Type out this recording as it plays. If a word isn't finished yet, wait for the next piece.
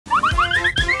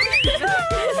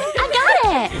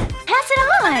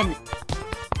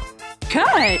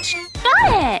catch!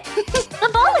 Got it! The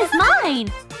ball is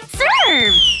mine!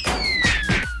 Serve!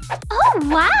 Oh,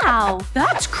 wow!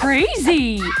 That's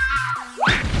crazy!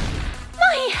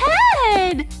 My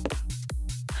head!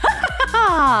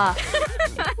 Ha!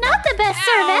 Not the best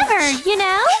serve ever, you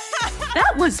know?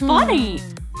 That was funny!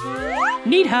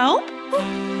 Need help?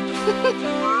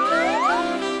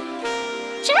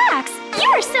 JAX, you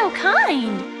are so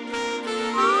kind!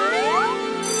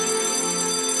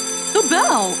 The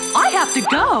bell! I have to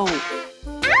go!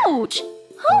 Ouch!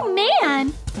 Oh,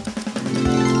 man!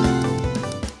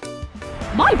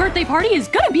 My birthday party is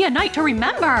gonna be a night to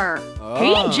remember!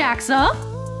 Hey, JAXA!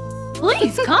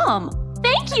 Please come!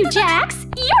 Thank you, JAX!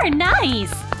 You're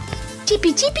nice!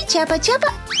 Chippy chippy chappa chappa.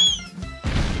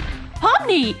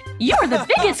 Pomni! You're the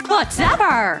biggest klutz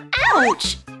ever!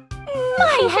 Ouch!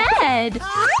 My head!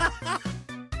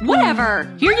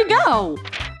 Whatever! Here you go!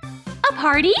 A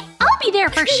party? I'll be there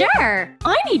for sure!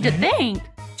 I need to think!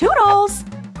 Toodles!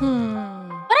 But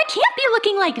I can't be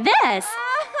looking like this!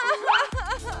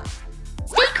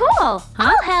 Stay cool!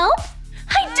 I'll help!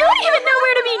 I don't even know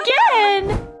where to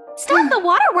begin! Stop the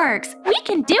waterworks! We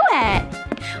can do it!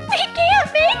 We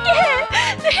can't make it!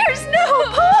 There's no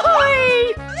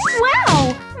point!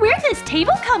 Wow! Where'd this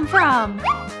table come from?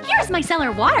 Here's my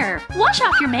cellar water. Wash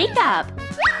off your makeup.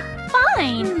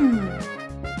 Fine.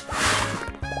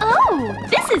 Oh,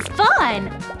 this is fun!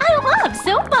 I love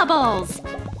soap bubbles!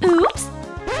 Oops!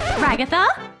 Ragatha?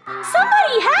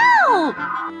 Somebody help!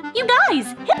 You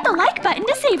guys, hit the like button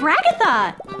to save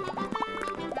Ragatha!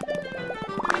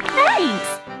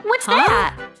 Thanks! What's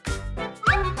that?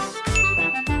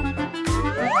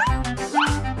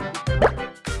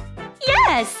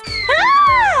 Yes!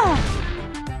 Ah!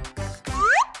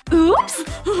 Oops!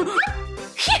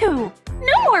 Phew!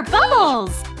 No more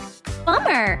bubbles!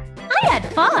 Bummer! I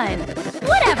had fun!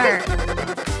 Whatever!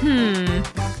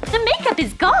 The makeup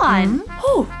is gone!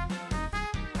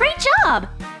 Great job!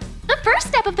 The first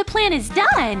step of the plan is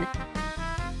done!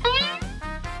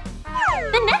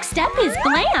 The next step is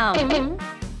glam!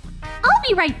 I'll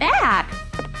be right back!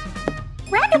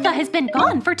 Ragatha has been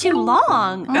gone for too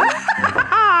long!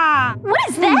 What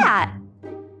is that?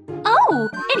 Oh,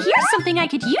 and here's something I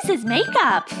could use as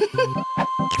makeup!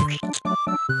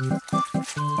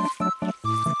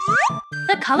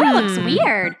 The color looks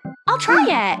weird! I'll try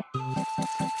it!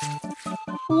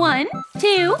 1,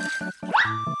 2…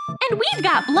 And we've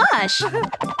got blush!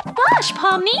 Gosh,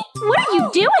 Pomni! What are you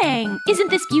doing? Isn't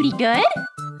this beauty good?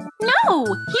 No!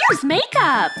 Here's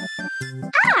makeup!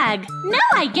 Ag! Now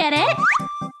I get it!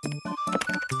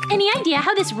 Any idea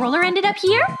how this roller ended up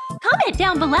here? Comment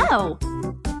down below!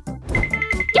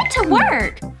 Get to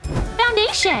work!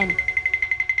 Foundation!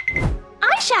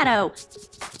 Eyeshadow!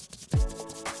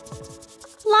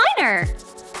 Liner!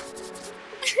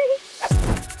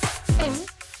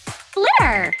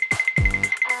 Glitter!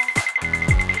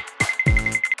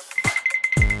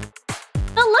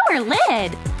 The lower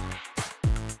lid!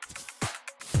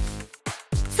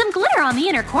 Some glitter on the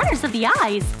inner corners of the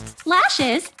eyes.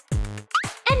 Lashes.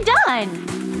 And done!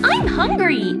 I'm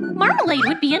hungry! Marmalade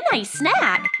would be a nice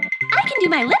snack. I can do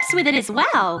my lips with it as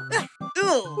well.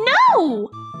 No!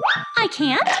 I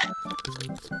can't.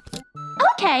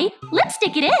 Okay,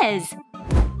 lipstick it is.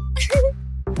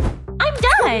 I'm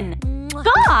done!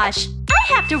 Gosh!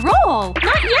 I have to roll!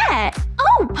 Not yet!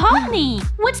 Oh, Pomni!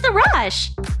 What's the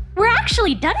rush? We're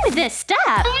actually done with this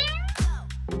step!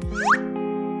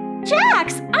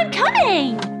 JAX! I'm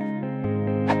coming!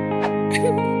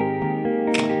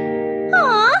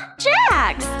 Aw,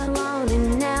 JAX!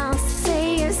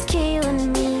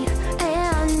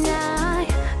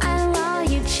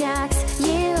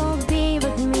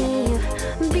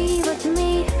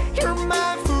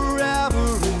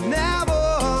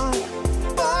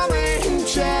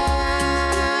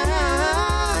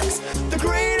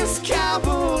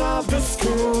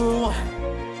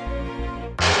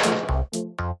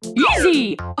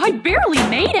 Easy! I barely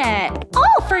made it!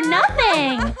 All for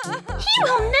nothing! He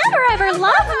will never ever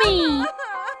love me!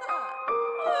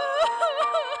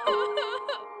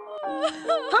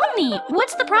 Pomni,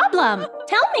 what's the problem?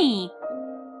 Tell me!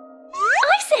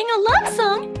 I sang a love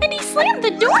song and he slammed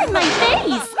the door in my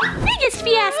face! Biggest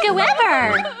fiasco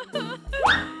ever!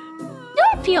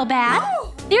 Don't feel bad!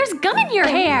 There's gum in your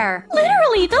hair!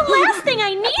 Literally the last thing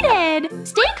I needed!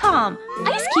 Stay calm!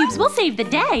 Ice cubes will save the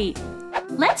day!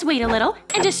 Let's wait a little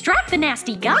and distract the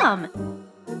nasty gum!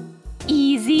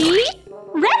 Easy!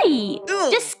 Ready!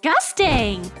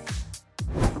 Disgusting!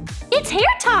 It's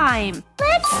hair time!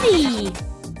 Let's see!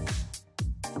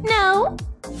 No!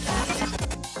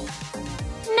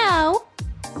 No!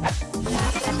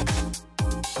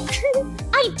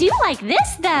 I do like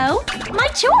this, though. My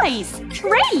choice.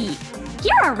 Great.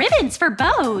 Here are ribbons for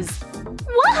bows.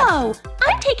 Whoa!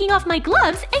 I'm taking off my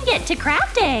gloves and get to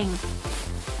crafting.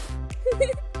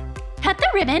 Cut the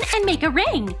ribbon and make a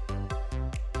ring.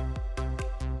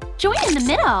 Join in the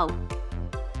middle.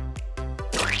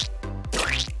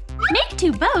 Make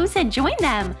 2 bows and join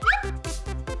them.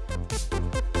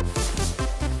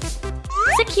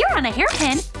 Secure on a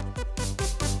hairpin.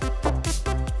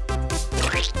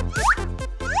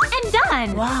 And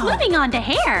done! Wow. Moving on to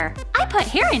hair. I put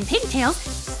hair in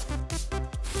pigtails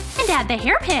and add the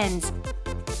hairpins.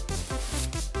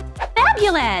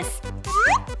 Fabulous!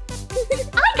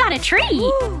 I got a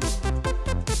tree!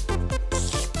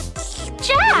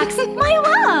 JAX, my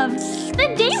love!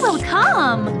 The day will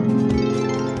come!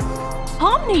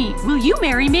 Pomni, will you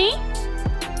marry me?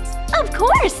 Of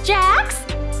course, JAX!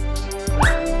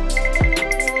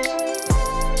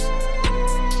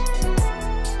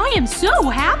 I am so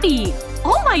happy!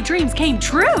 All my dreams came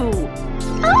true!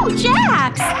 Oh,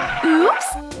 JAX!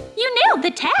 Oops! You nailed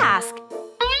the task!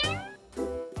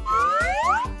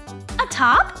 A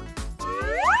top?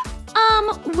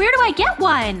 Where do I get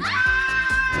one?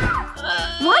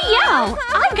 Why, yo!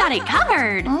 I've got it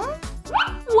covered!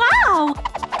 Wow!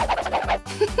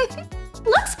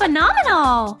 Looks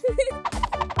phenomenal!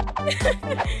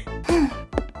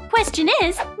 Question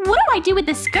is, what do I do with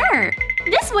the skirt?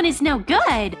 This one is no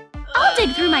good. I'll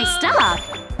dig through my stuff.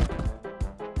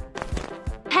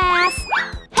 Pass.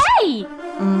 Hey!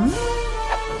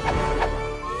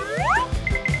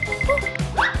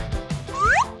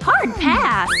 Hard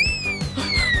pass.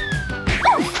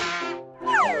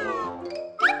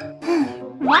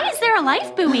 Why is there a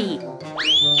life buoy?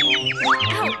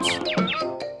 Ouch.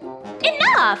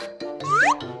 Enough!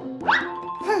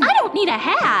 I don't need a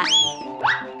hat.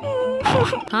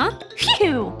 Huh?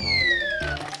 Phew!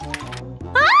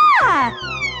 Ah!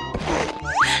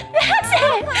 That's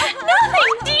it!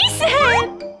 Nothing decent!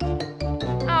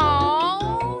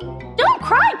 Aww. Don't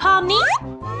cry, Pomni!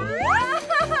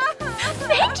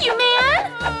 Thank you, man!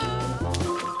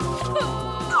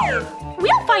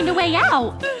 We'll find a way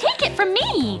out! Take it from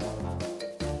me!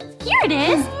 Here it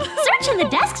is! Search in the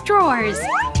desk drawers!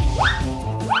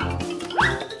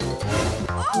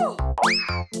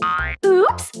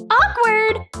 Oops!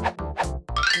 Awkward!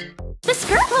 The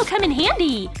skirt will come in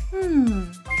handy!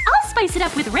 I'll spice it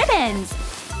up with ribbons!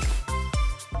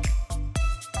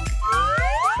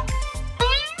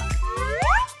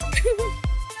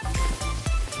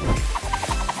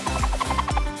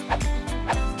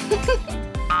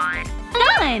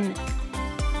 Done!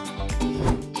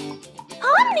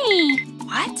 Pomni!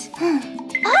 What?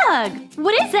 Ugh!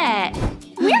 What is it?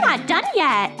 We're not done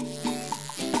yet!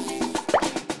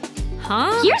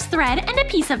 Huh? Here's thread and a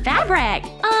piece of fabric.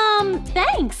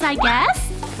 Thanks, I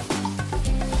guess.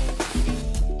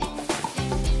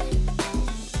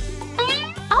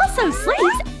 Also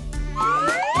sleeves.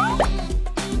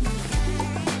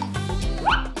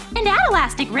 And add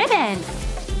elastic ribbon.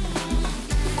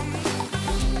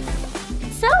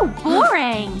 So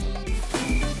boring.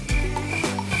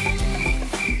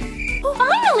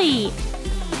 Finally!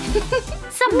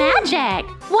 Some magic!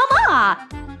 Voila!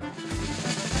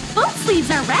 Both sleeves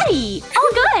are ready!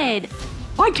 All good!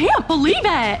 I can't believe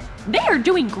it! They are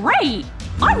doing great!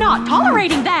 I'm not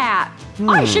tolerating that!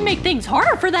 I should make things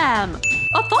harder for them!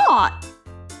 A thought!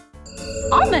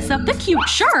 I'll mess up the cute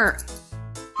shirt!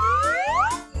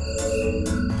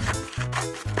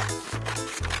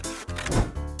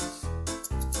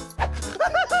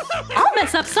 I'll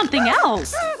mess up something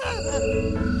else!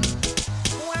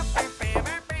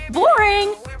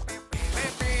 Boring!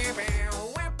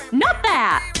 Not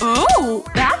that! Oh,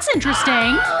 that's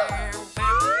interesting!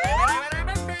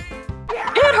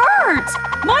 It hurts!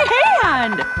 My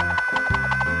hand!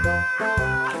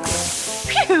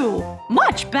 Phew!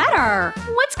 Much better!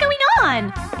 What's going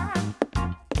on?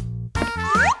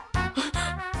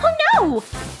 Oh no!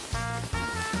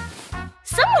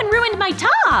 Someone ruined my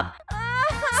top!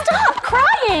 Stop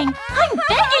crying! I'm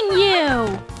begging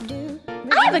you!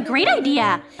 I have a great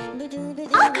idea!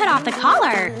 I'll cut off the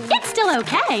collar. It's still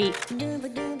okay.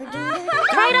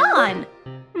 Try it on.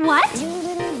 What?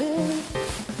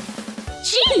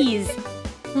 Jeez!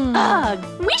 Ugh!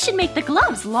 We should make the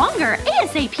gloves longer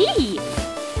ASAP!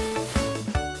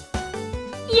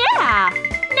 Yeah!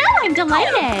 Now I'm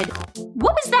delighted!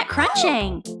 What was that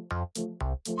crunching?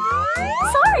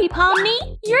 Sorry,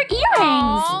 Pomni! Your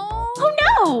earrings! Oh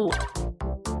no!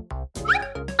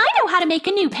 I know how to make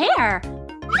a new pair!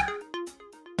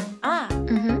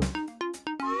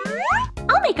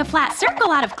 I'll make a flat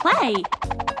circle out of clay.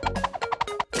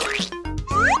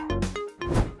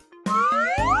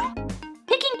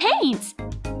 Picking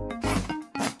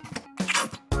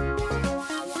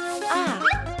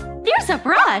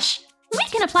brush. We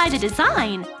can apply the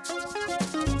design.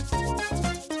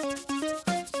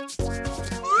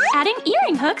 Adding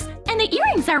earring hooks, and the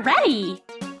earrings are ready.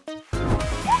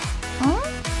 Huh?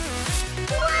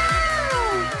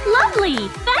 Lovely,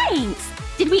 thanks!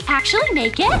 Did we actually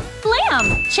make it?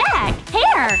 Glam, check.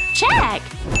 Hair, check.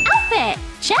 Outfit,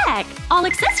 check. All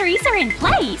accessories are in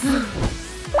place.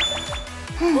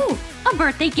 Ooh, a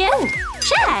birthday gift,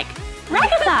 check.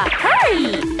 Ragatha,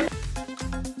 hurry!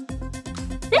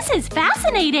 This is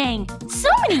fascinating! So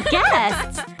many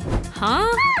guests! Huh?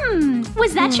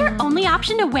 Was that your only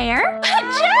option to wear?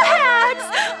 JAX!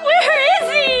 Where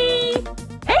is he?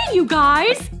 Hey, you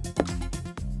guys!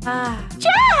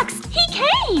 JAX! He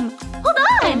came! Hold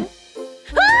on!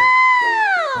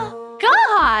 Ah!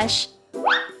 Gosh!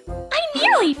 I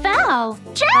nearly fell!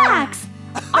 JAX!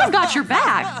 I've got your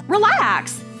back!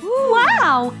 Relax!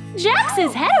 Wow! JAX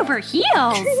is head over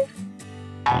heels!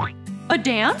 A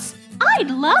dance?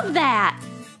 I'd love that!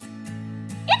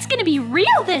 It's gonna be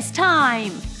real this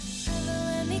time!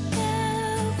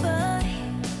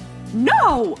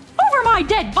 No! Over my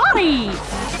dead body!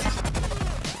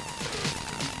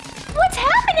 What's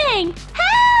happening?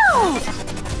 Help!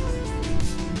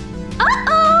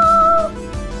 Uh-oh!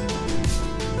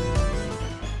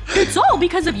 It's all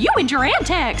because of you and your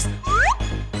antics!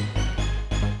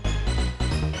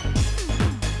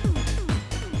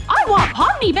 I want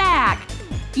Pomni back!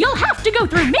 You'll have to go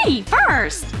through me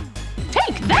first!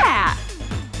 Take that!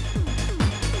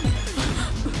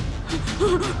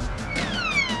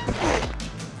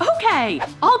 Okay!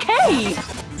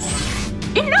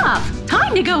 Enough!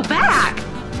 Time to go back!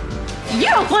 You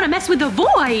don't want to mess with the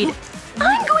void!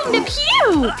 I'm going to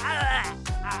puke!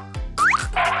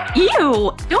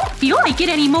 Ew! Don't feel like it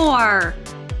anymore!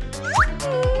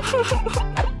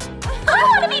 I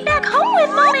want to be back home with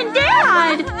Mom and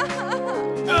Dad!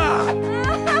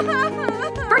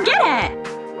 Forget it!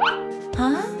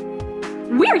 Huh?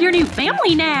 We're your new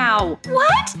family now!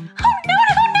 What? Oh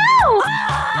no!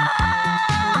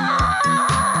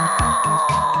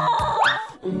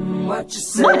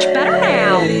 Much better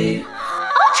now!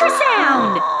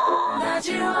 Ultrasound!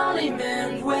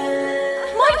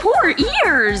 My poor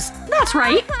ears! That's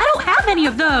right, I don't have any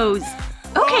of those!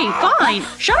 Okay, fine,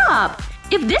 shut up!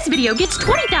 If this video gets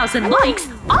 20,000 likes,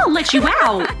 I'll let you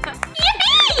out!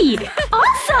 Yippee!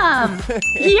 Awesome!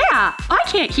 Yeah, I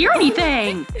can't hear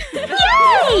anything!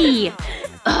 Yay!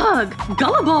 Ugh,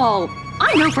 gullible!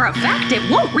 I know for a fact it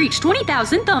won't reach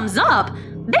 20,000 thumbs up!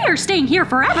 They are staying here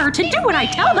forever to do what I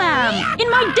tell them! In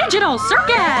my digital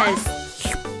circus!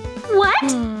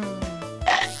 What?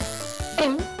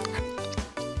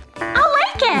 I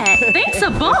like it! Thanks a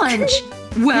bunch!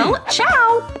 Well,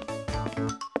 ciao!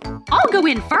 I'll go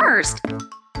in first!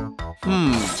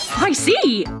 I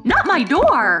see! Not my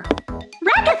door!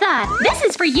 Ragatha! This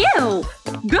is for you!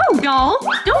 Go, doll!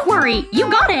 Don't worry, you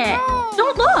got it!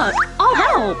 Don't look! I'll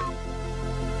help!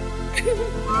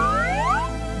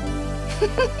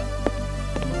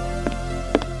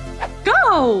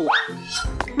 Go!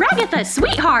 Ragatha,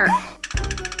 sweetheart!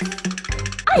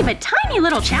 I have a tiny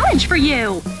little challenge for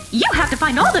you! You have to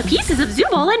find all the pieces of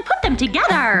Zooble and put them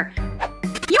together!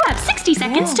 You have 60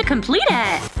 seconds to complete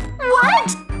it!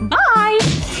 What? Bye!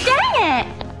 Dang it!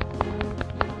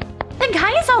 The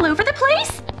guy is all over the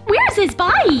place? Where's his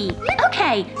body?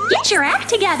 Okay, get your act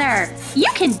together!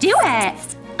 You can do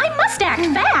it! I must act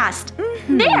fast!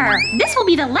 There! This will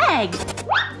be the leg!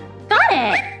 Got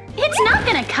it! It's not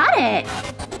gonna cut it!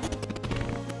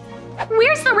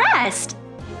 Where's the rest?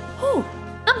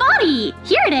 The body!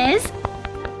 Here it is!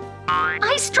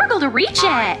 I struggle to reach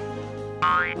it!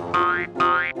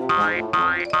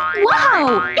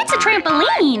 Whoa! It's a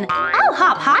trampoline! I'll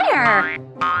hop higher!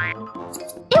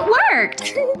 It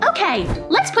worked! Okay,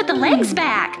 let's put the legs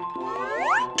back!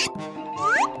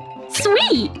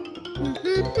 Sweet!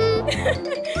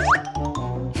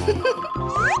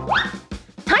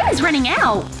 Time is running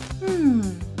out!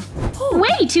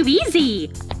 Way too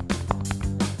easy!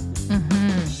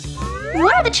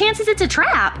 What are the chances it's a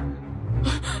trap?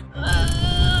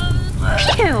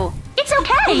 Phew! It's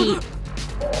okay!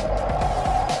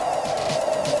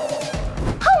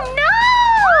 Oh no!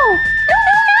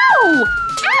 No!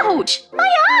 Ouch! My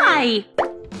eye!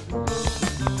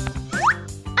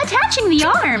 Attaching the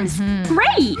arms!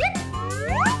 Great!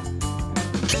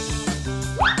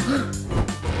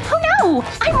 Oh no!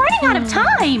 I'm running out of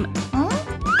time!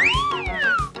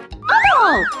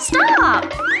 Oh! Stop!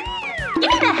 Give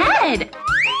me the head!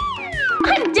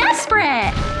 I'm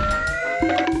desperate!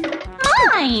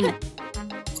 Mine!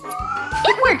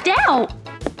 It worked out!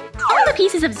 All the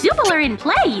pieces of Zooble are in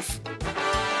place!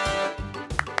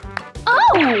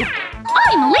 Oh!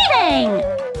 I'm leaving!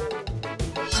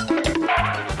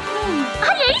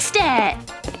 I aced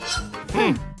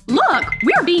it! Look,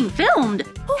 we're being filmed!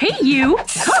 Hey you!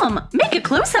 Come, make a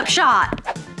close-up shot!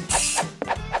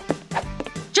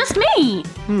 Just me!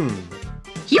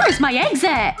 Here's my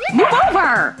exit! Move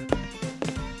over!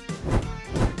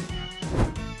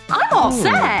 I'm all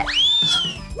set!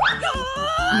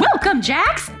 Welcome,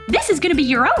 JAX! This is gonna be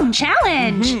your own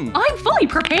challenge! I'm fully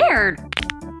prepared!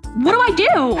 What do I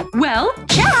do? Well,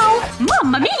 ciao!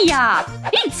 Mamma mia!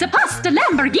 It's a pasta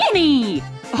Lamborghini!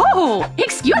 Oh,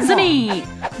 excuse me!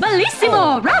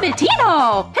 Bellissimo!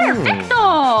 Rabbitino!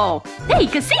 Perfecto!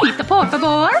 Take a seat, por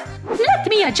favor! Let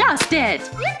me adjust it!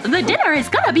 The dinner is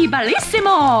gonna be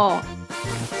bellissimo!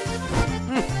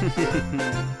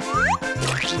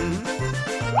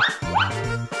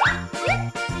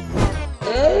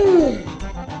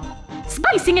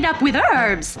 Spicing it up with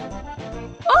herbs!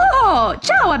 Oh!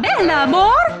 Ciao, bella,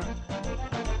 amor!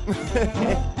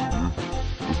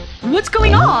 What's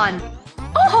going on?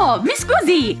 Oh, Miss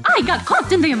Guzzi! I got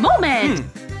caught in the moment!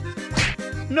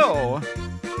 No!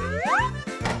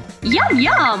 Yum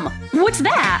yum! What's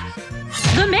that?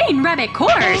 The main rabbit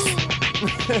course!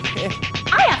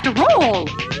 I have to roll!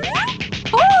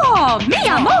 Oh, mi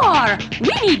amor!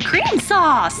 We need cream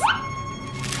sauce!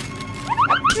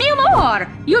 Mi amor!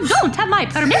 You don't have my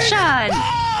permission!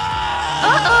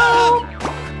 Uh-oh!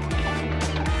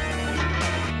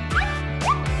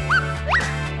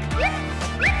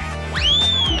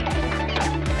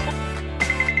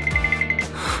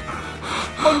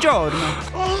 Buongiorno!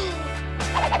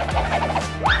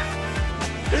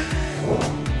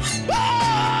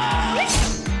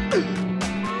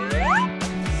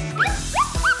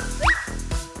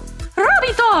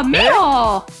 Rabito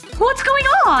mio! What's going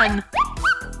on?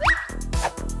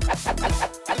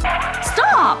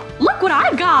 Stop! Look what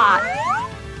I've got!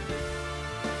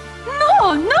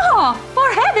 No, no!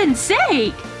 For heaven's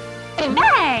sake!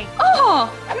 Bang! Oh!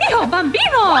 Mio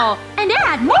bambino! And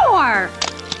add more!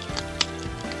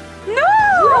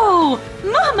 No!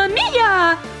 Mamma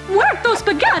mia! Muerto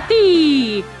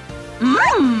spaghetti!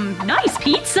 Mmm! Nice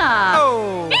pizza!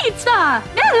 Oh! Pizza!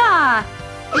 Bella!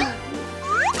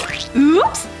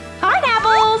 Oops!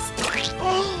 Pineapples!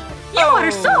 You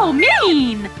are so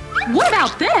mean! What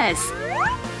about this?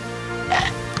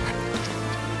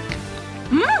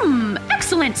 Mmm!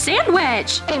 Excellent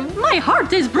sandwich! My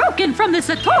heart is broken from this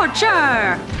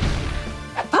torture!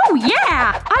 Oh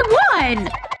yeah! I won!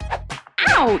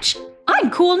 Ouch! I'm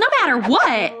cool no matter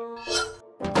what!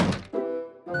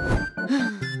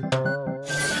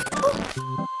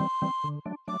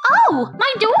 Oh,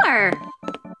 my door!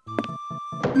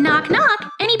 Knock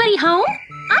knock, anybody home?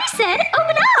 I said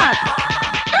open up!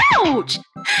 Ouch!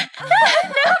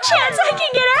 No chance I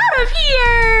can get out of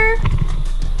here!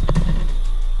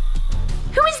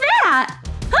 Who is that?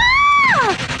 Ah!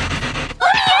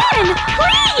 Let me in!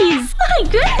 Please! My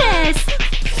goodness!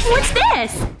 What's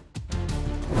this?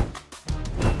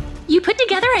 You put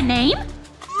together a name?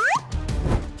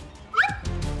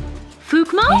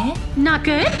 Fukmo? Not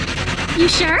good? You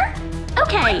sure?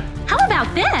 Okay, how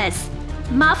about this?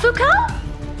 Mafuko?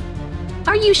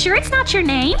 Are you sure it's not your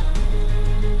name?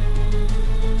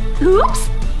 Oops!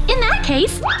 In that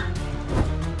case…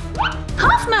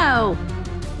 Hoffmo!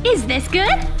 Is this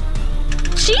good?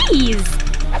 Cheese!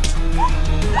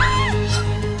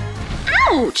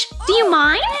 Ouch! Do you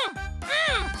mind?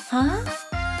 Huh?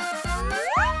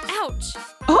 Ouch!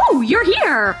 Oh, you're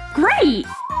here! Great!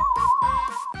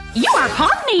 You are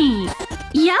Pomni!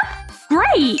 Yep,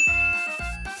 great!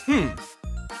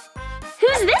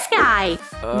 Who's this guy?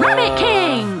 Rabbit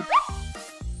King!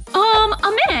 A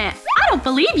minute! I don't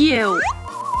believe you!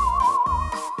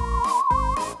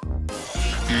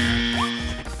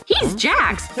 He's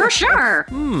JAX, for sure!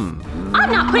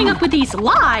 I'm not putting up with these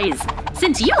lies!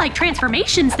 Since you like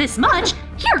transformations this much,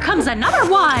 here comes another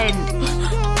one!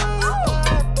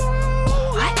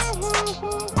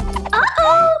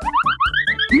 Uh-oh!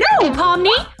 No,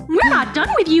 Pomni! We're not done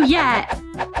with you yet!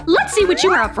 Let's see what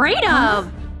you are afraid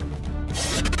of!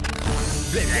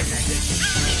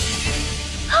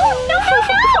 Oh, no,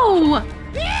 no, no!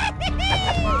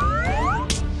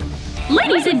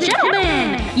 Ladies and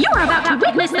gentlemen, you are about to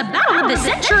witness the battle of the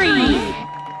century!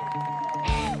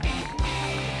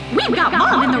 We've got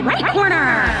Mom in the right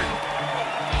corner!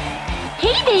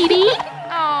 Hey, baby!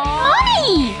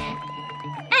 Mommy!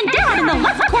 And Dad in the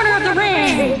left corner of the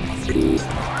ring!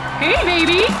 Hey,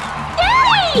 baby!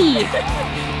 Daddy!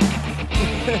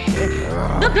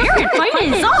 The parent fight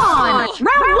is on!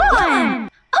 Round 1!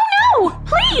 Oh no!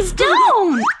 Please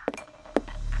don't!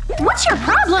 What's your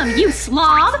problem, you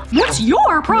slob? What's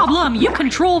your problem, you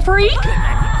control freak?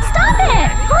 Stop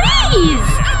it! Please!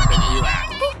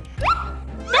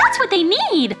 they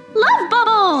need! Love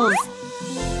bubbles!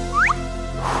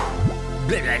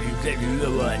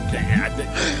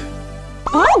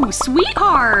 Oh,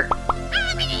 sweetheart!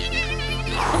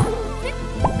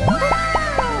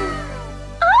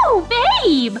 Oh,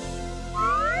 babe!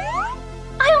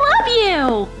 I love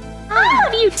you! I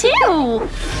love you too!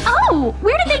 Oh,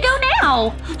 where did they go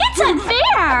now? It's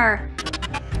unfair!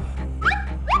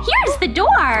 Here's the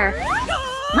door!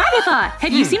 Ragatha,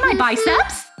 have you seen my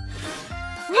biceps?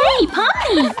 Hey,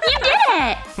 Pomni! You did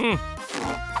it!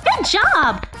 Good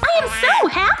job! I am so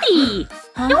happy!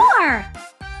 Door!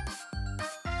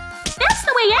 That's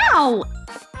the way out!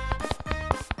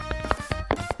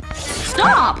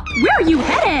 Stop! Where are you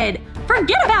headed?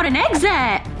 Forget about an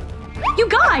exit! You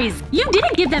guys, you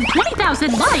didn't give them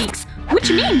 20,000 likes,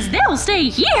 which means they'll stay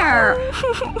here!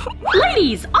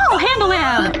 Ladies, I'll handle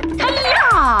him!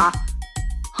 Hi-ya!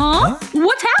 Huh?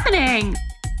 What's happening?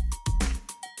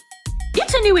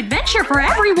 It's a new adventure for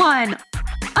everyone!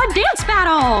 A dance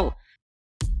battle!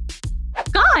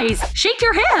 Guys, shake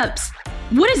your hips!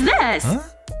 What is this?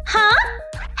 Huh?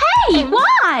 Hey,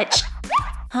 watch!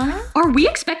 Huh? Are we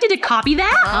expected to copy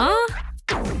that? Huh?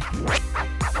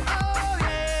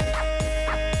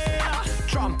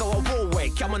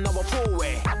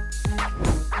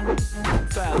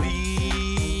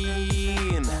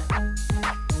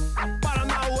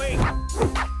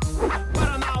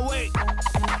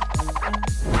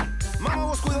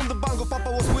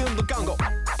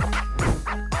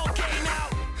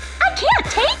 I can't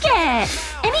take it!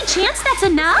 Any chance that's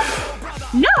enough?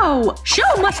 No! Show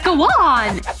must go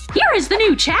on! Here is the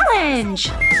new challenge!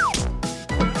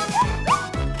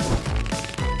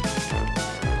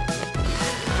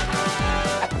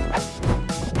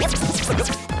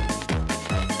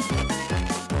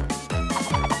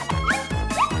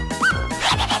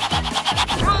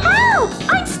 Help!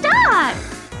 I'm stuck!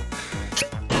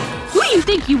 Who do you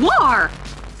think you are?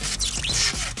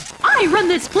 I run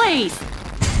this place!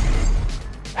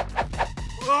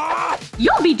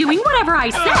 You'll be doing whatever I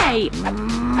say!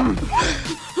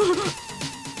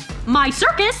 My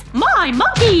circus, my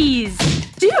monkeys!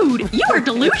 Dude, you are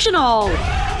delusional!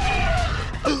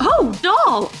 Oh,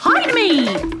 doll, hide me!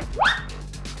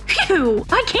 Phew,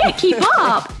 I can't keep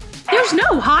up! There's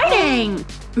no hiding!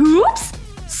 Oops!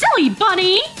 Silly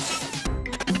bunny!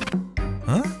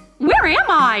 Huh? Where am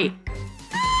I?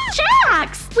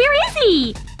 JAX! Where is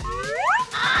he?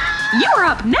 You're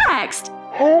up next!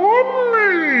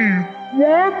 Pomni!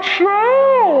 Watch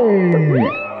out!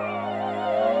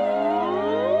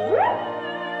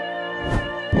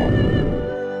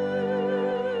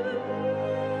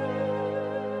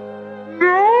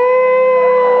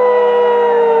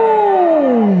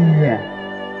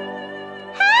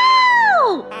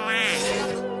 Help!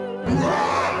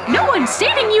 No one's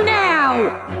saving you now!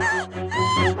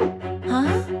 Huh?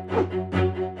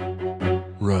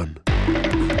 Run.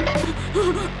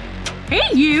 Hey,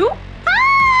 you!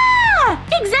 Ah!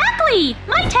 Exactly!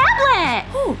 My tablet!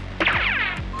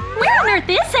 Where on earth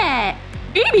is it?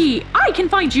 Baby, I can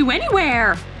find you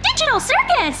anywhere! Digital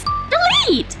circus!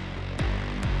 Delete!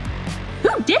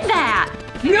 Who did that?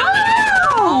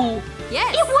 No!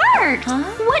 Yes. It worked! Huh?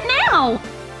 What now?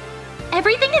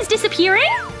 Everything is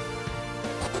disappearing?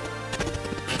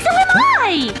 So am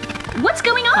I! What's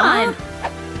going on?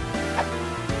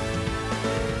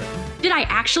 Did I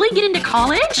actually get into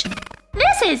college?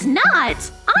 This is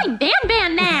nuts! I'm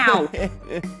Ban now!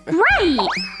 Great!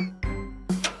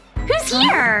 Who's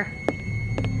here?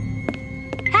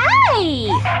 Hey!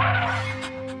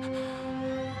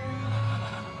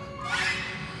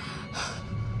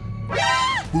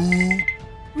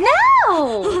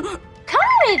 No!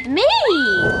 Come with me!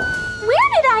 Where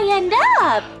did I end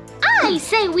up? I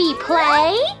say we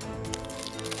play!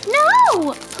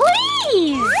 No!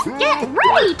 Please! Get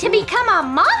ready to become a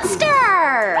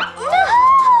monster!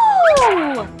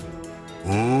 No!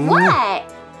 What?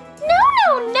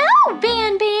 No,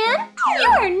 Ban! You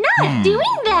are not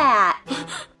doing that!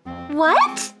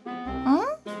 What?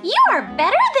 You are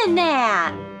better than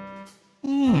that!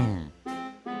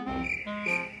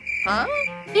 Huh?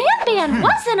 Ban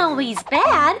wasn't always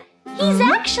bad. He's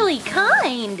actually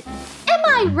kind. Am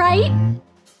I right?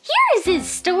 Here is his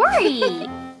story.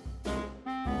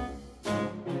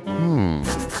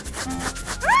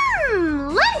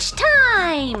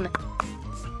 Lunchtime!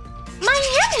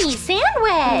 Miami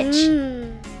sandwich!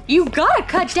 You gotta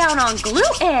cut down on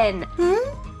gluten!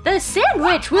 The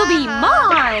sandwich will be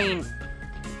mine!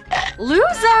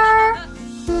 Loser!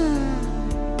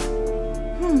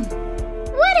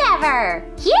 Whatever!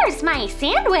 Here's my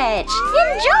sandwich!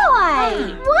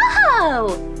 Enjoy!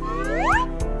 Whoa!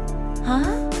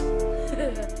 Huh?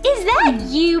 Is that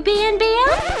you, Ban Ban?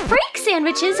 Freak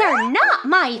sandwiches are not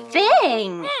my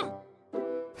thing.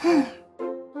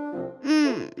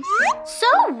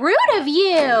 So rude of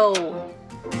you.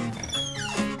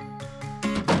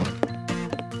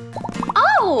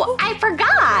 Oh, I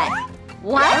forgot.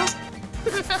 What?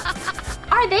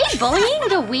 Are they bullying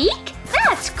the weak?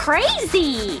 That's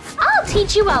crazy. I'll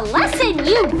teach you a lesson,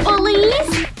 you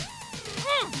bullies.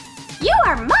 You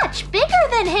are much bigger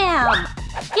than him.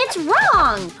 It's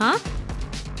wrong. Huh?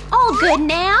 All good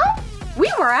now?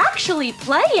 We were actually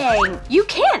playing. You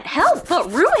can't help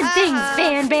but ruin things,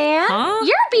 Ban Ban. Huh?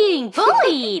 You're being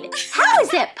bullied. How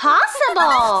is it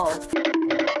possible?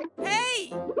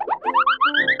 Hey!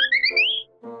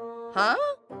 Huh?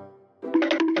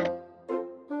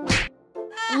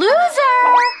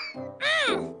 Loser!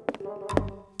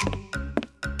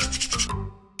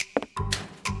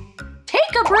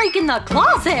 Take a break in the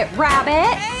closet,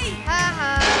 Rabbit.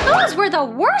 Those were the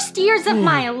worst years of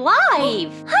my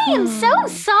life. I am so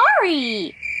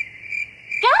sorry.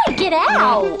 Gotta get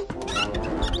out.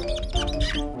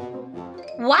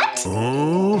 What?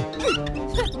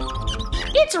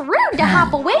 It's rude to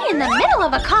hop away in the middle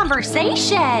of a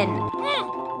conversation.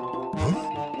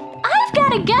 I've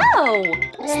gotta go.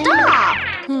 Stop.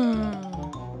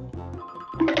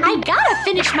 I gotta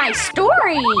finish my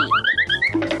story.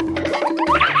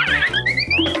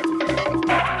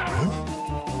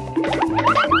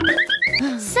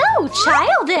 So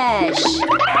childish.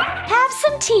 Have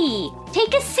some tea.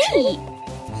 Take a seat.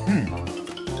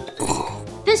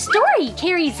 The story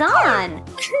carries on.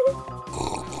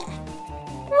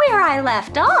 Where I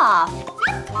left off.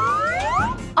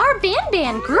 Our Ban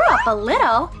Ban grew up a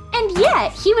little, and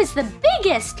yet he was the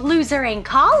biggest loser in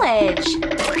college.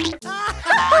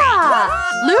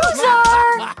 Loser!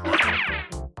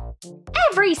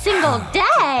 Every single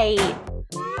day.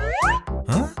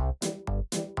 Huh?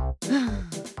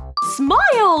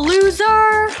 Smile,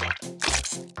 loser!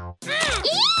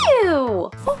 Ew!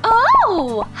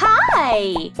 Oh,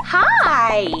 hi!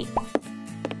 Hi!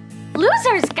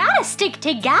 Losers gotta stick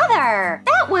together.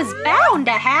 That was bound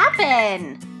to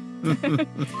happen.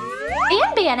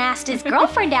 Ban Ban asked his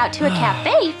girlfriend out to a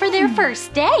cafe for their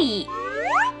first date.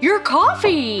 Your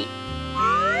coffee!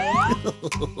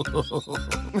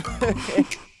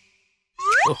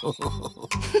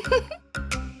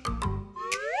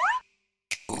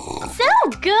 So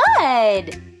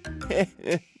good!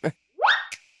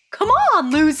 Come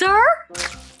on, loser!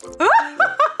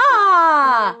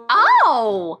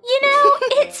 Oh! You know,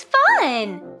 it's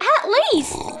fun! At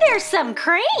least there's some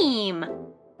cream!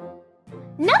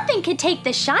 Nothing could take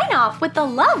the shine off what the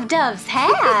love doves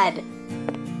had!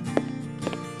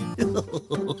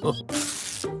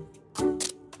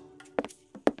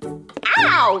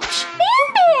 Ouch! Ban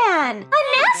Ban! A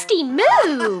nasty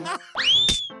move!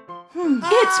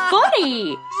 It's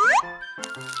funny!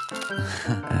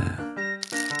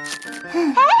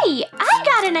 Hey, I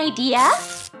got an idea!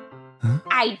 Huh?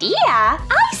 Idea?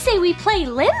 I say we play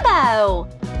limbo!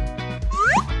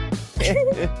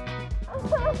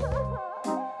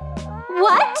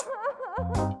 What?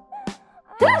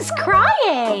 Who's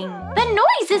crying? The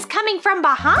noise is coming from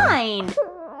behind!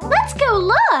 Let's go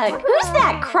look! Who's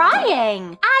that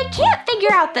crying? I can't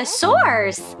figure out the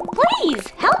source! Please,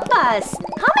 help us!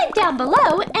 Comment down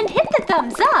below and hit the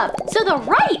thumbs up so the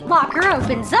right locker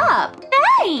opens up!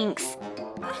 Thanks!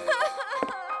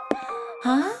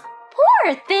 Huh?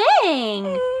 Poor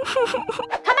thing!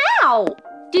 Come out!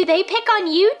 Do they pick on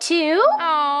you too?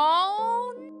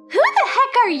 Oh. Who the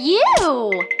heck are you?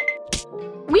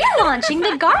 We're launching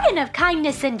the Garden of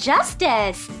Kindness and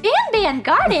Justice! Ban Ban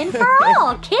Garden for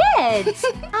all kids!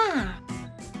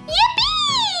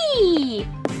 Yippee!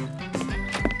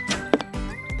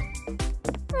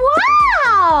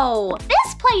 Wow!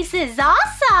 This place is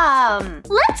awesome!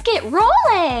 Let's get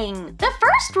rolling! The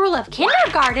first rule of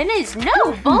kindergarten is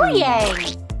no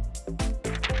bullying!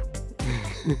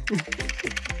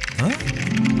 Huh?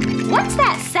 What's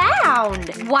that sound?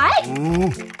 What?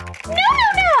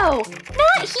 No!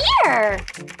 Not here!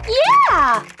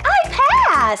 Yeah! I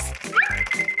passed!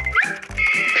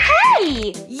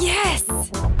 Hey! Yes!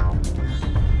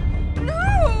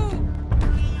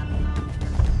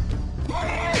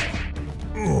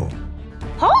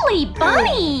 Holy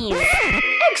bunnies!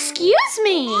 Excuse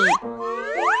me!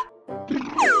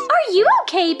 Are you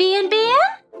okay, Ban Ban?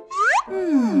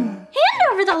 Hand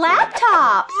over the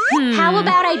laptop! How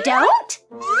about I don't?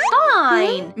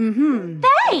 Fine!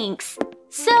 Thanks!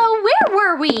 So where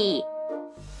were we?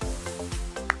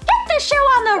 Get the show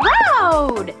on the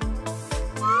road!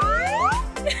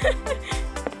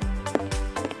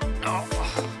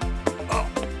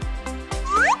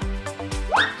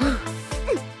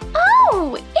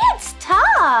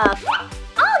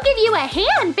 you a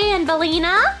hand,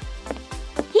 Banbalina.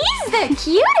 He's the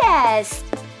cutest.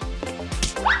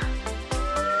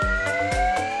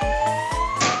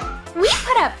 We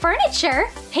put up furniture,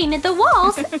 painted the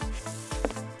walls,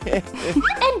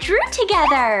 and drew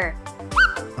together.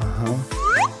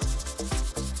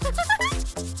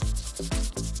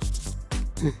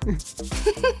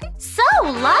 So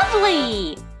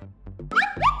lovely!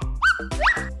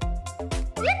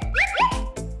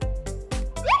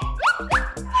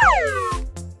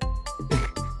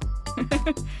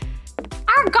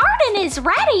 Our garden is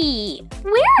ready!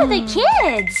 Where are the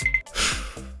kids?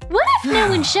 What if no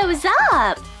one shows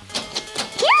up?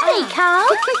 Here they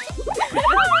come!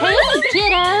 Hey,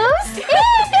 kiddos!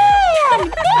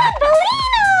 Ban!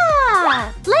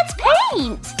 Banbalina! Let's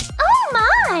paint! Oh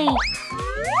my!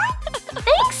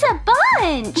 Thanks a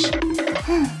bunch!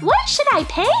 What should I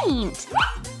paint?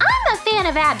 I'm a fan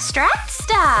of abstract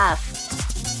stuff!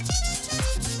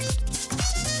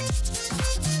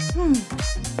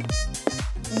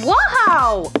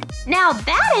 Whoa! Now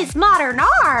that is modern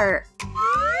art!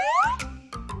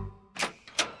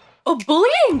 A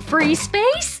bullying-free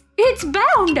space? It's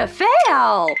bound to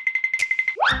fail!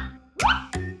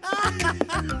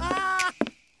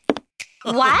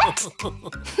 What?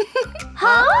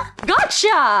 Huh?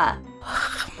 Gotcha!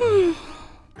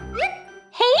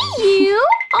 Hey, you!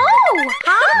 Oh,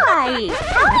 hi!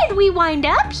 How did we wind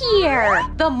up here?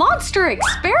 The monster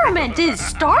experiment is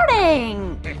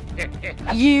starting!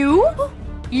 You?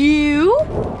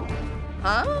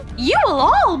 Huh? You will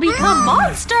all become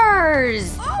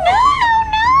monsters!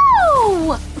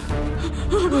 No!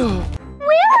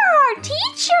 Where are our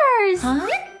teachers?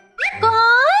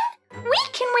 Gone? We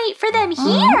can wait for them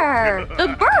here.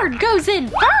 The bird goes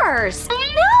in first.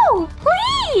 No,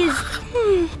 please.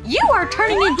 You are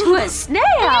turning into a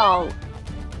snail.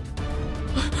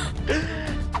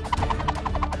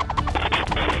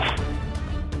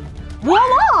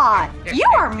 Voila! You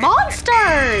are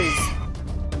monsters.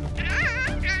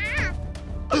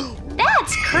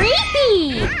 That's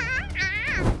creepy.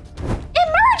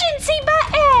 Emergency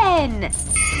button.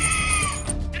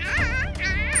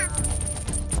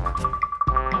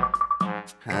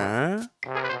 Huh?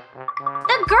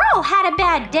 The girl had a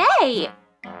bad day.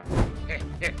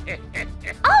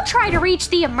 I'll try to reach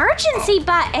the emergency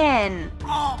button.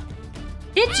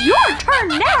 It's your turn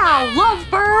now,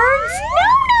 lovebirds.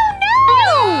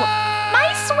 No!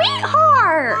 My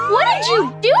sweetheart! What did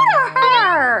you do to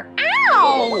her?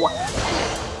 Ow!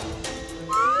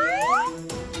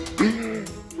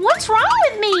 What's wrong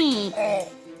with me?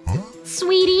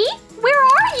 Sweetie, where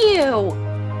are you?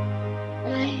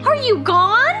 Are you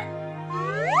gone?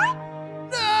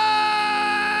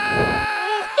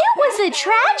 It was a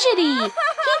tragedy. He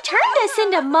turned us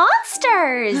into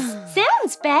monsters.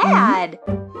 Sounds bad.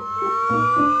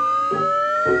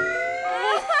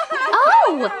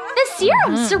 Oh, the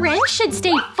serum syringe should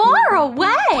stay far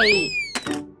away.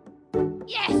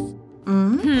 Yes!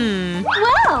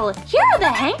 Well, here are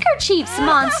the handkerchiefs,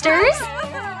 monsters.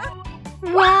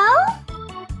 Well?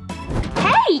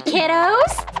 Hey,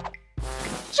 kiddos.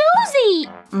 Josie!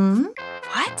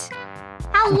 What?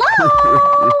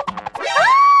 Hello?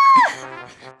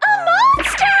 A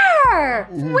monster!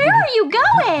 Where are you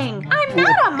going? I'm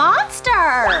not a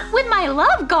monster! With my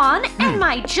love gone and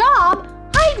my job,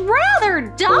 I'd rather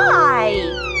die!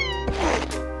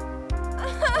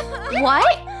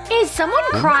 What? Is someone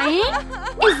crying?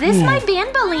 Is this my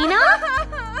Banbalina?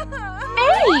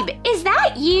 Babe, is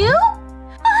that you?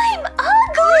 I'm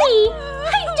ugly!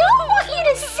 I don't want you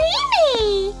to see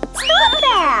me! Stop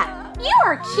that! You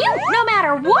are cute no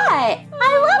matter what!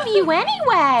 I love you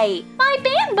anyway! My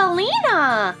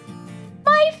Banbalina!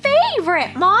 My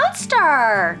favorite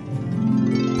monster!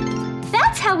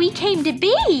 That's how we came to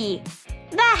be!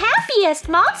 The happiest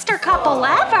monster couple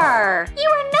ever! You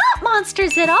are not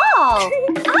monsters at all!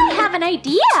 I have an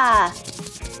idea!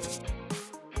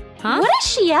 What is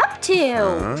she up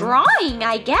to? Drawing,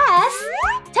 I guess.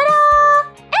 Ta-da!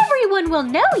 Everyone will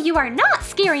know you are not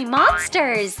scary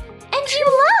monsters. And you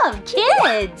love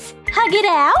kids. Hug it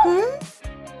out?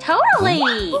 Totally.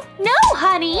 No,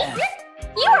 honey.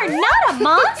 You are not a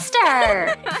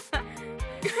monster.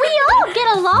 We all get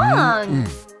along.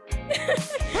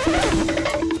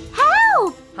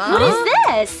 Help! What is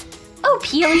this?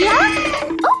 Ophelia?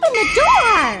 Open the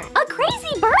door! A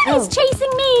crazy bird is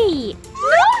chasing me!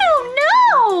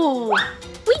 No!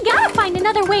 We gotta find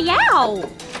another way out!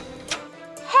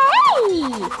 Hey!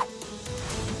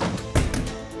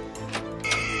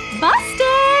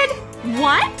 Busted!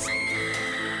 What?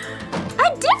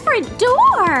 A different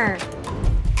door!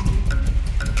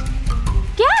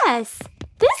 Guess.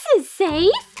 This is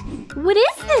safe. What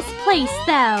is this place,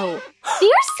 though?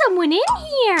 There's someone in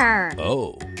here.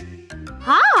 Oh.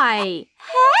 Hi.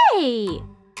 Hey.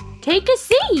 Take a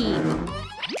seat.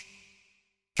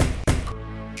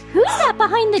 Who's that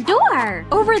behind the door?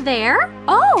 Over there?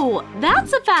 Oh,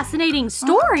 that's a fascinating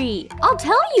story. I'll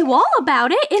tell you all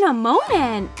about it in a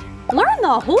moment. Learn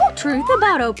the whole truth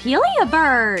about Ophelia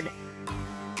Bird.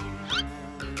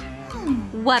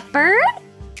 What bird?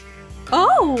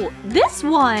 Oh, this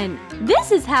one.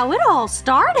 This is how it all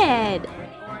started.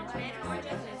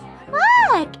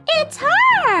 Look, it's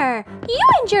her! You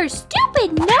and your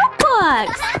stupid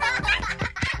notebooks!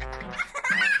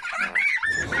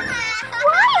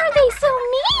 Why are they so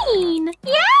mean?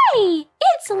 Yay!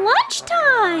 It's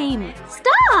lunchtime!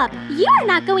 Stop! You're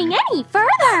not going any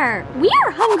further!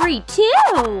 We're hungry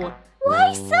too!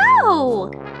 Why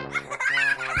so?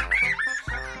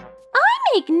 I'm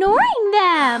ignoring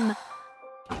them!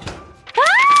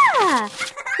 Ah!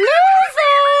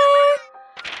 Loser!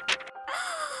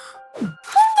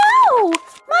 Oh no!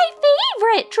 My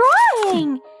favorite drawing!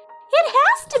 It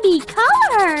has to be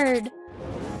colored!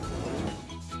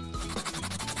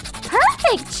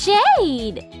 Perfect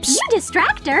shade! You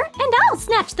distract her and I'll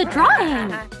snatch the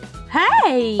drawing!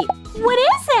 Hey! What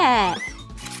is it?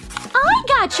 I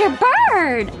got your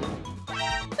bird!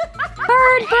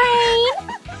 Bird brain!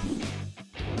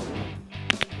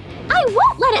 I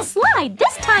won't let it slide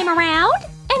this time around!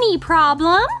 Any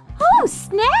problem? Oh,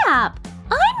 snap!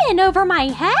 I'm in over my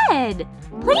head!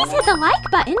 Please hit the like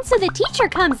button so the teacher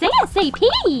comes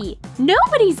ASAP!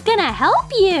 Nobody's gonna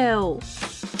help you!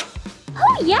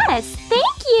 Oh yes,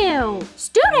 thank you!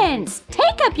 Students,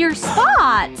 take up your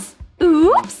spots!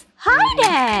 Oops!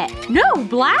 Hide it! No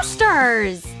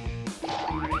blasters!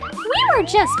 We were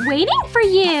just waiting for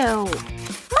you!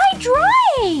 My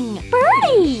drawing!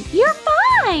 Birdie, you're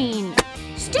fine!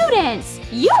 Students,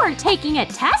 you are taking a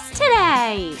test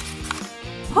today!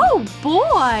 Oh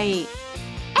boy!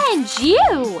 And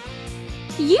you!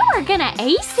 You are gonna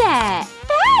ace it!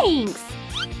 Thanks!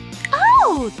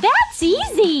 Oh, that's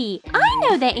easy! I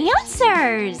know the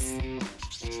answers!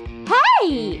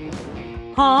 Hey!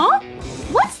 Huh?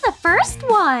 What's the first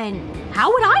one?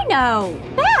 How would I know?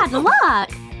 Bad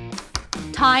luck!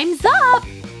 Time's up!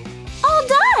 All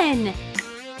done!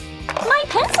 My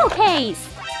pencil case!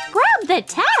 Grab the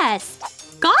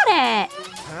test! Got it!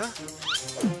 Huh?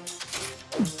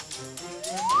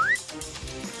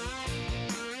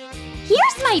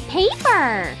 Here's my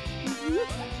paper!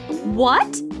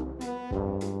 What?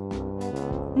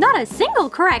 Not a single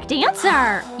correct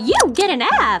answer! You get an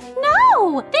F!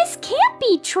 No! This can't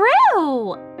be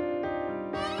true!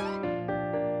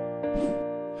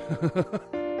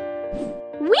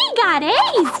 We got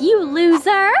A's, you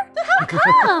loser! How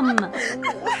come?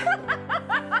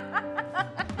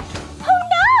 Oh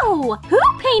no! Who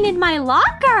painted my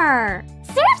locker?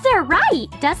 Serves her right,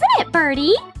 doesn't it,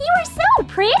 Birdie? You are so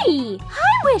pretty!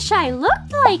 I wish I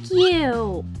looked like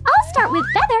you! I'll start with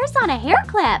feathers on a hair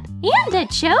clip and a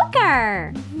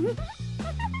choker!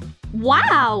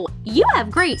 Wow! You have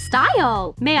great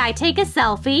style! May I take a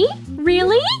selfie?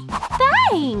 Really?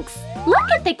 Thanks!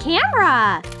 Look at the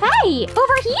camera! Hey,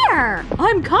 over here!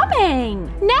 I'm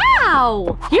coming!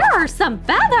 Now! Here are some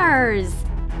feathers!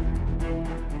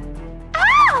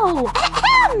 Ow!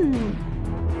 Ahem!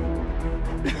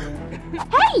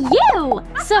 Hey, you!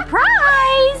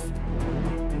 Surprise!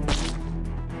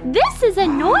 This is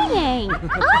annoying!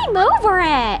 I'm over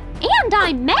it! And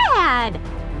I'm mad!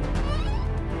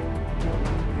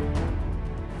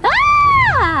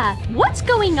 Ah! What's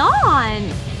going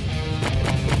on?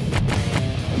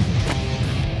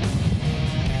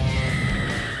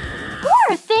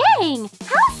 Poor thing!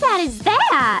 How sad is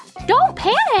that? Don't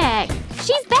panic!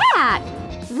 She's back!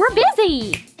 We're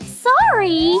busy!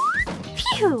 Sorry!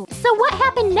 Phew! So what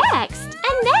happened next?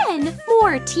 And then,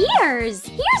 more tears!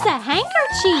 Here's a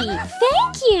handkerchief!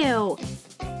 Thank you!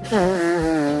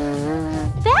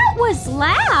 That was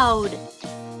loud!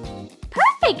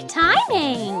 Perfect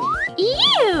timing!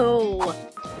 Ew!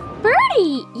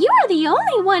 Birdie, you are the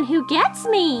only one who gets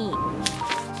me!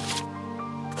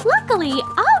 Luckily,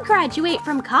 I'll graduate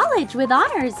from college with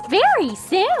honors very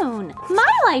soon!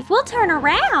 My life will turn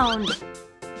around!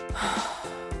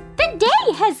 The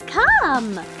day has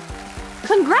come!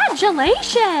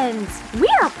 Congratulations! We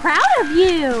are proud of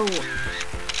you!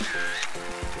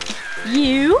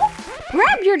 You?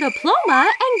 Grab your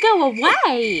diploma and go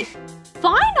away!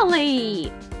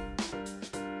 Finally!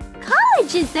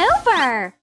 College is over!